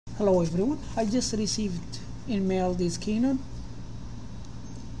Hello everyone, I just received in mail these Canon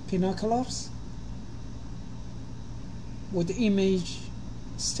binoculars with image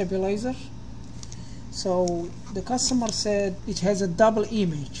stabilizer. So the customer said it has a double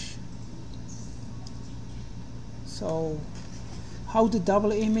image. So how the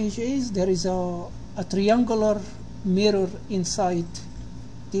double image is, there is a triangular mirror inside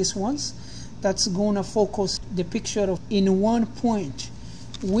these ones that's gonna focus the picture in one point.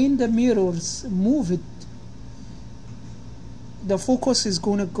 When the mirrors move it, the focus is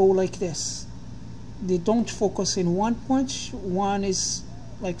gonna go like this. They don't focus in one point. One is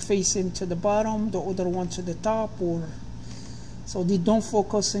like facing to the bottom, the other one to the top, or so they don't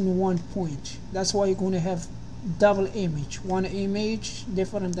focus in one point. That's why you're gonna have double image, one image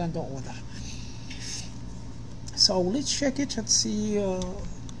different than the other. So let's check it and see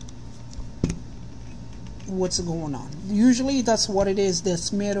what's going on. Usually that's what it is,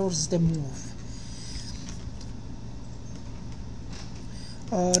 this mirrors the move.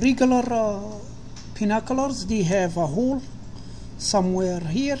 Regular binoculars, they have a hole somewhere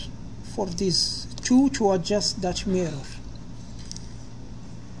here for these two to adjust that mirror,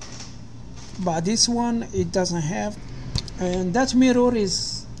 but this one it doesn't have. And that mirror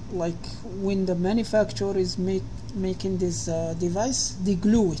is like when the manufacturer is making this device, they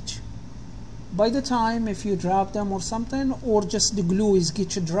glue it. By the time if you drop them or something, or just the glue is get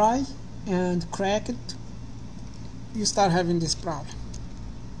dry and crack it, you start having this problem.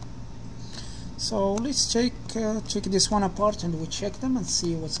 So let's check this one apart and we check them and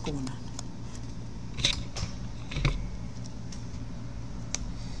see what's going on.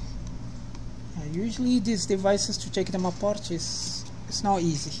 Usually these devices, to take them apart it's not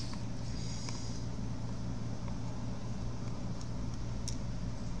easy.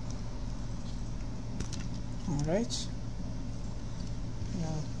 Alright,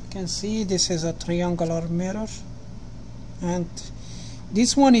 you can see this is a triangular mirror, and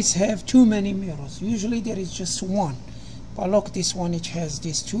this one is have too many mirrors. Usually there is just one, but look, this one it has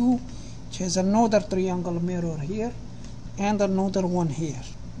these two. It has another triangle mirror here and another one here.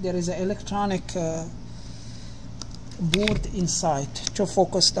 There is an electronic board inside to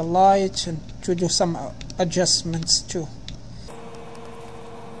focus the light and to do some adjustments too.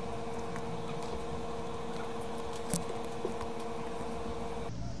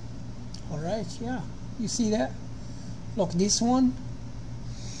 Alright, yeah, you see that? Look, this one,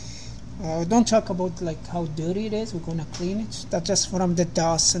 don't talk about like how dirty it is. We're gonna clean it. That's just from the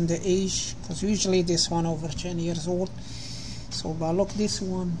dust and the age, because usually this one over 10 years old. So but look this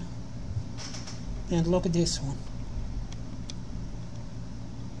one and look at this one.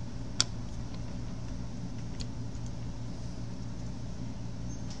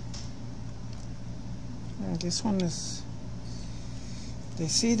 This one is, they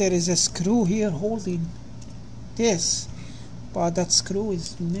see there is a screw here holding this, but that screw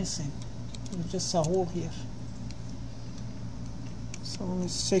is missing. There's just a hole here. So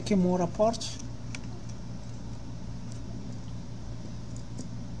let's take it more apart.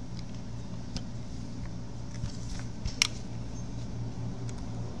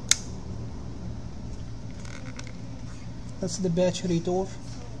 That's the battery door.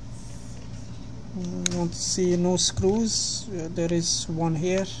 You want to see no screws? There is one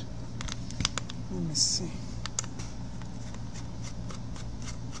here. Let me see.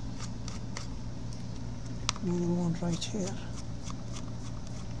 Another one right here.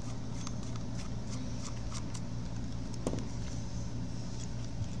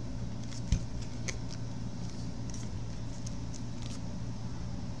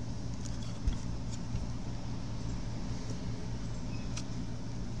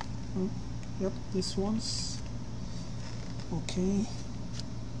 Yep, this one's okay.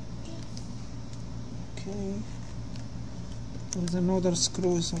 Okay, there's another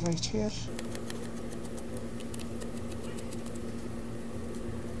screws right here.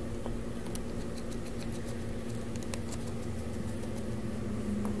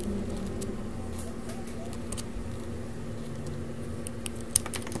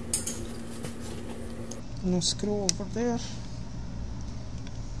 No screw over there.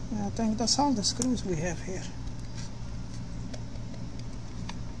 I think that's all the screws we have here.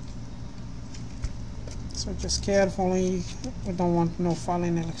 So just carefully, we don't want no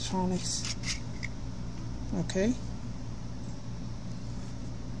falling electronics. Okay.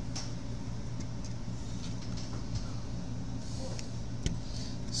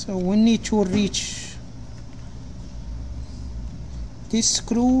 So we need to reach this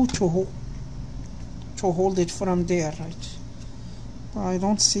screw to hold it from there, right? I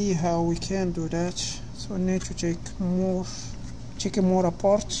don't see how we can do that, so we need to take more check it more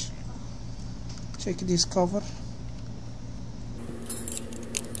apart. Check this cover.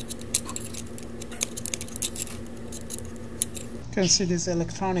 You can see this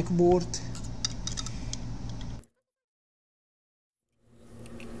electronic board.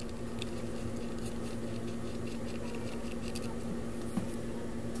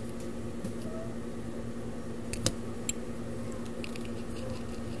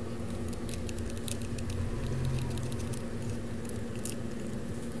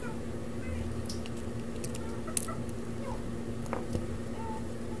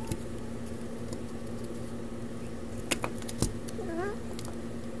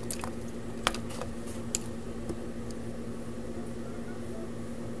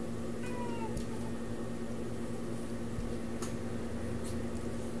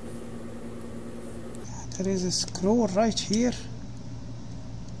 There is a screw right here.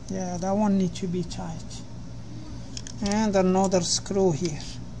 Yeah, that one needs to be tight. And another screw here.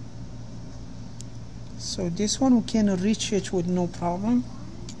 So this one we can reach it with no problem.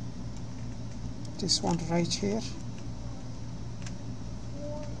 This one right here.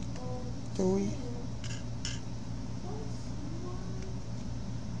 Do we?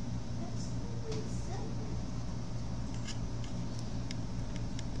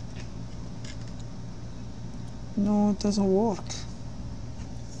 No, it doesn't work.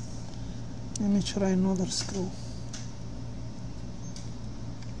 Let me try another screw.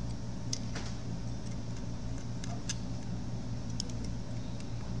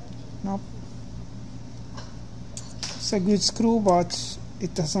 Nope. It's a good screw, but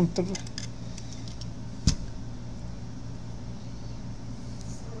it doesn't.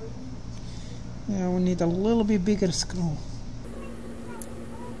 Yeah, we need a little bit bigger screw.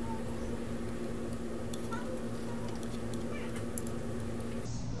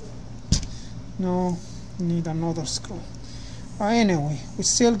 No, need another screw. Anyway, we're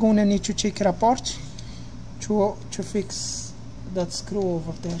still gonna need to take it apart to fix that screw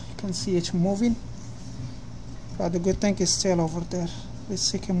over there. You can see it moving, but the good thing is still over there.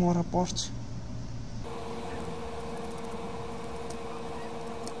 Let's take it more apart.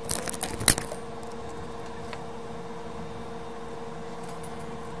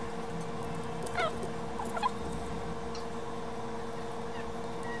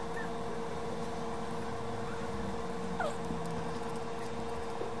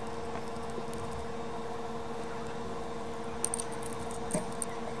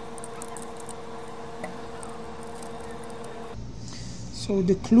 So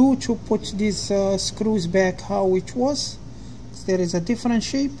the clue to put these screws back how it was, there is a different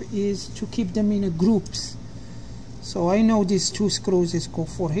shape, is to keep them in groups. So I know these two screws is go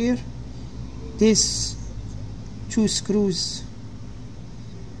for here. These two screws,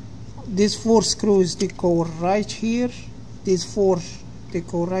 these four screws, they go right here. These four, they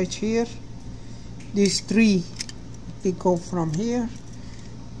go right here. These three, they go from here.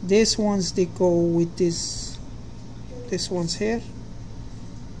 These ones, they go with this one's here.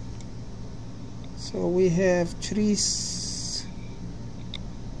 So we have three,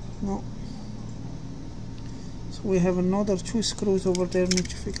 no. So we have another two screws over there, need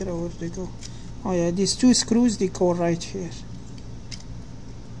to figure out where they go. Oh yeah, these two screws, they go right here.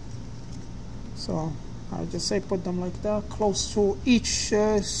 So I just say put them like that, close to each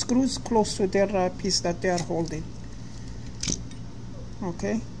screws, close to their piece that they are holding.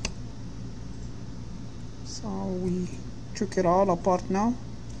 Okay. So we took it all apart now.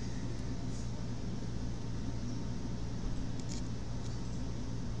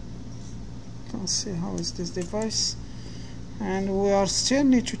 Let's see how is this device, and we are still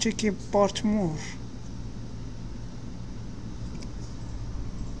need to take it apart more.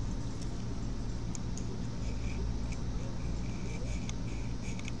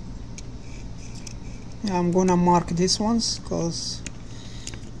 Yeah, I'm gonna mark these ones because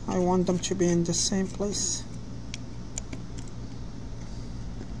I want them to be in the same place.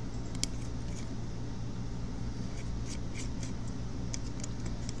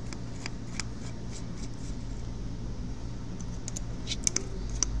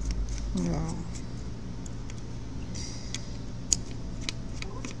 Yeah.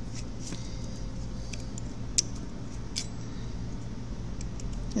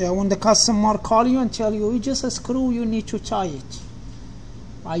 Yeah, when the customer call you and tell you, it's just a screw, you need to tie it.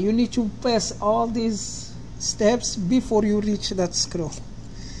 You need to pass all these steps before you reach that screw.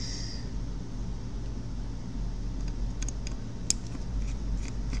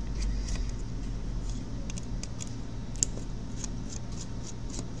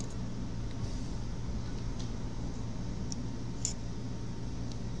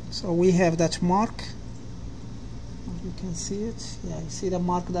 So we have that mark. You can see it. Yeah, you see the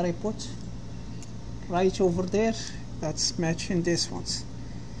mark that I put right over there? That's matching this ones.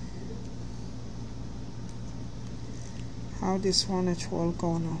 How this one it will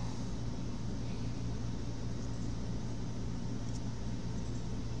go now?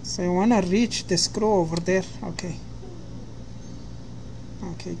 So you want to reach the screw over there. Okay.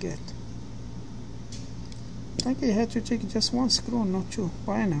 Okay, good. I think you had to take just one screw, not two.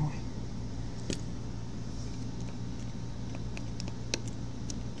 Why anyway?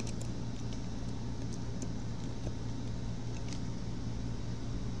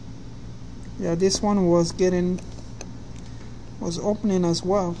 Yeah, this one was opening as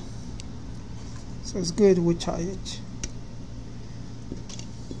well. So it's good we tie it.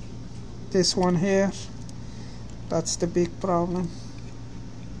 This one here, that's the big problem.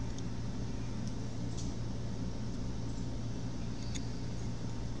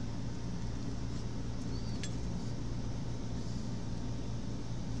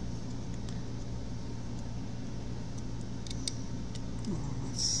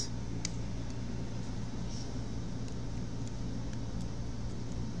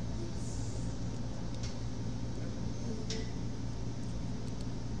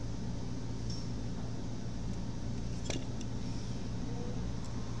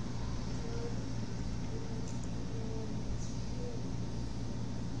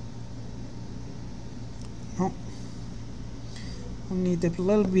 No, I need a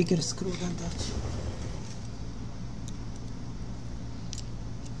little bigger screw than that.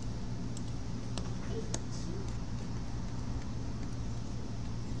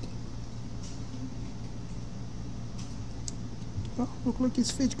 Oh, look like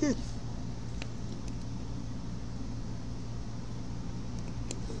it's fit good.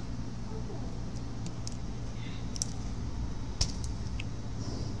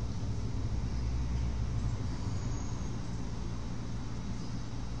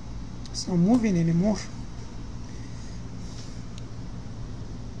 It's not moving anymore.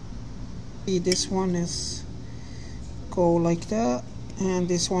 This one is go like that, and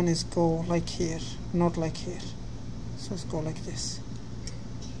this one is go like here, not like here. So let's go like this.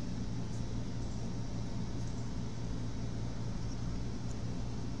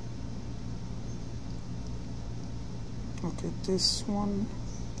 Okay, this one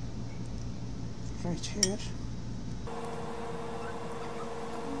right here.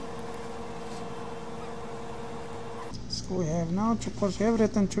 So we have now to put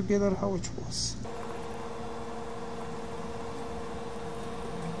everything together how it was.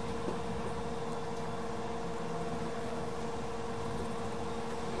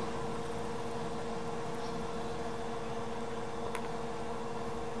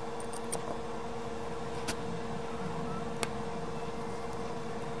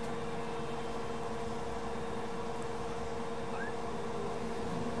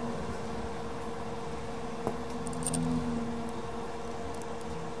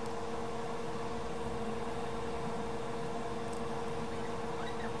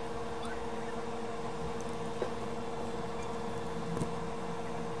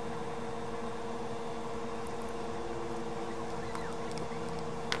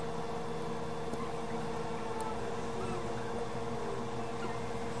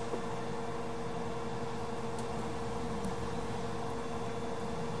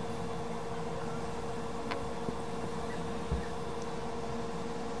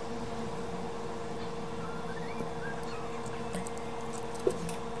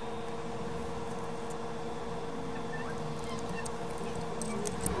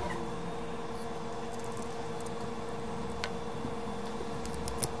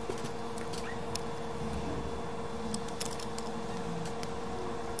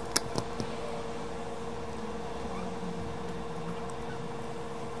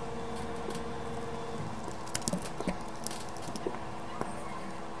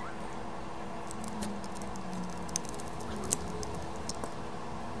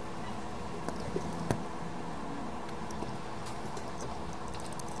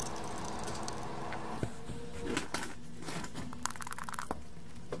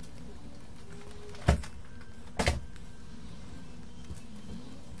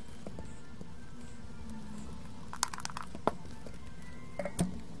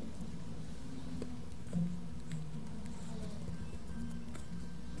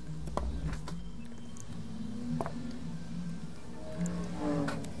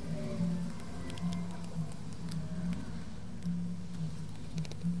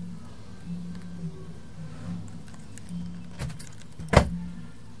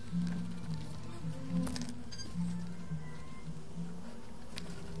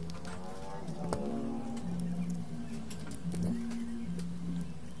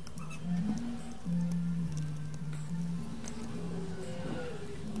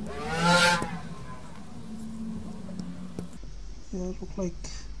 look like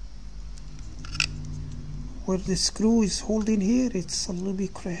where the screw is holding here, it's a little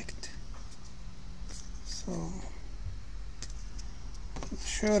bit cracked. So I'm not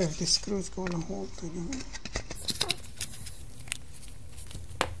sure if the screw is going to hold anymore.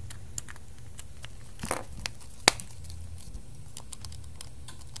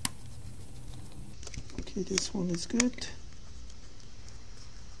 Okay, this one is good,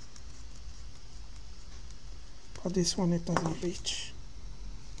 but this one it doesn't reach.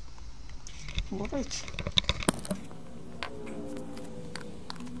 All right.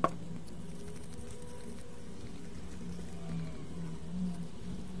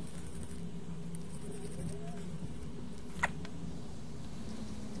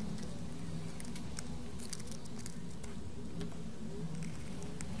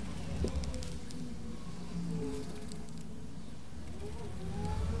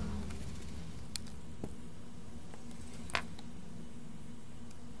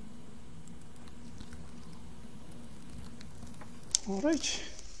 Alright,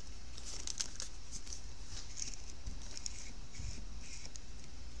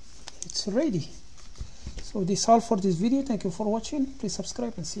 it's ready. So this is all for this video. Thank you for watching. Please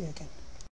subscribe and see you again.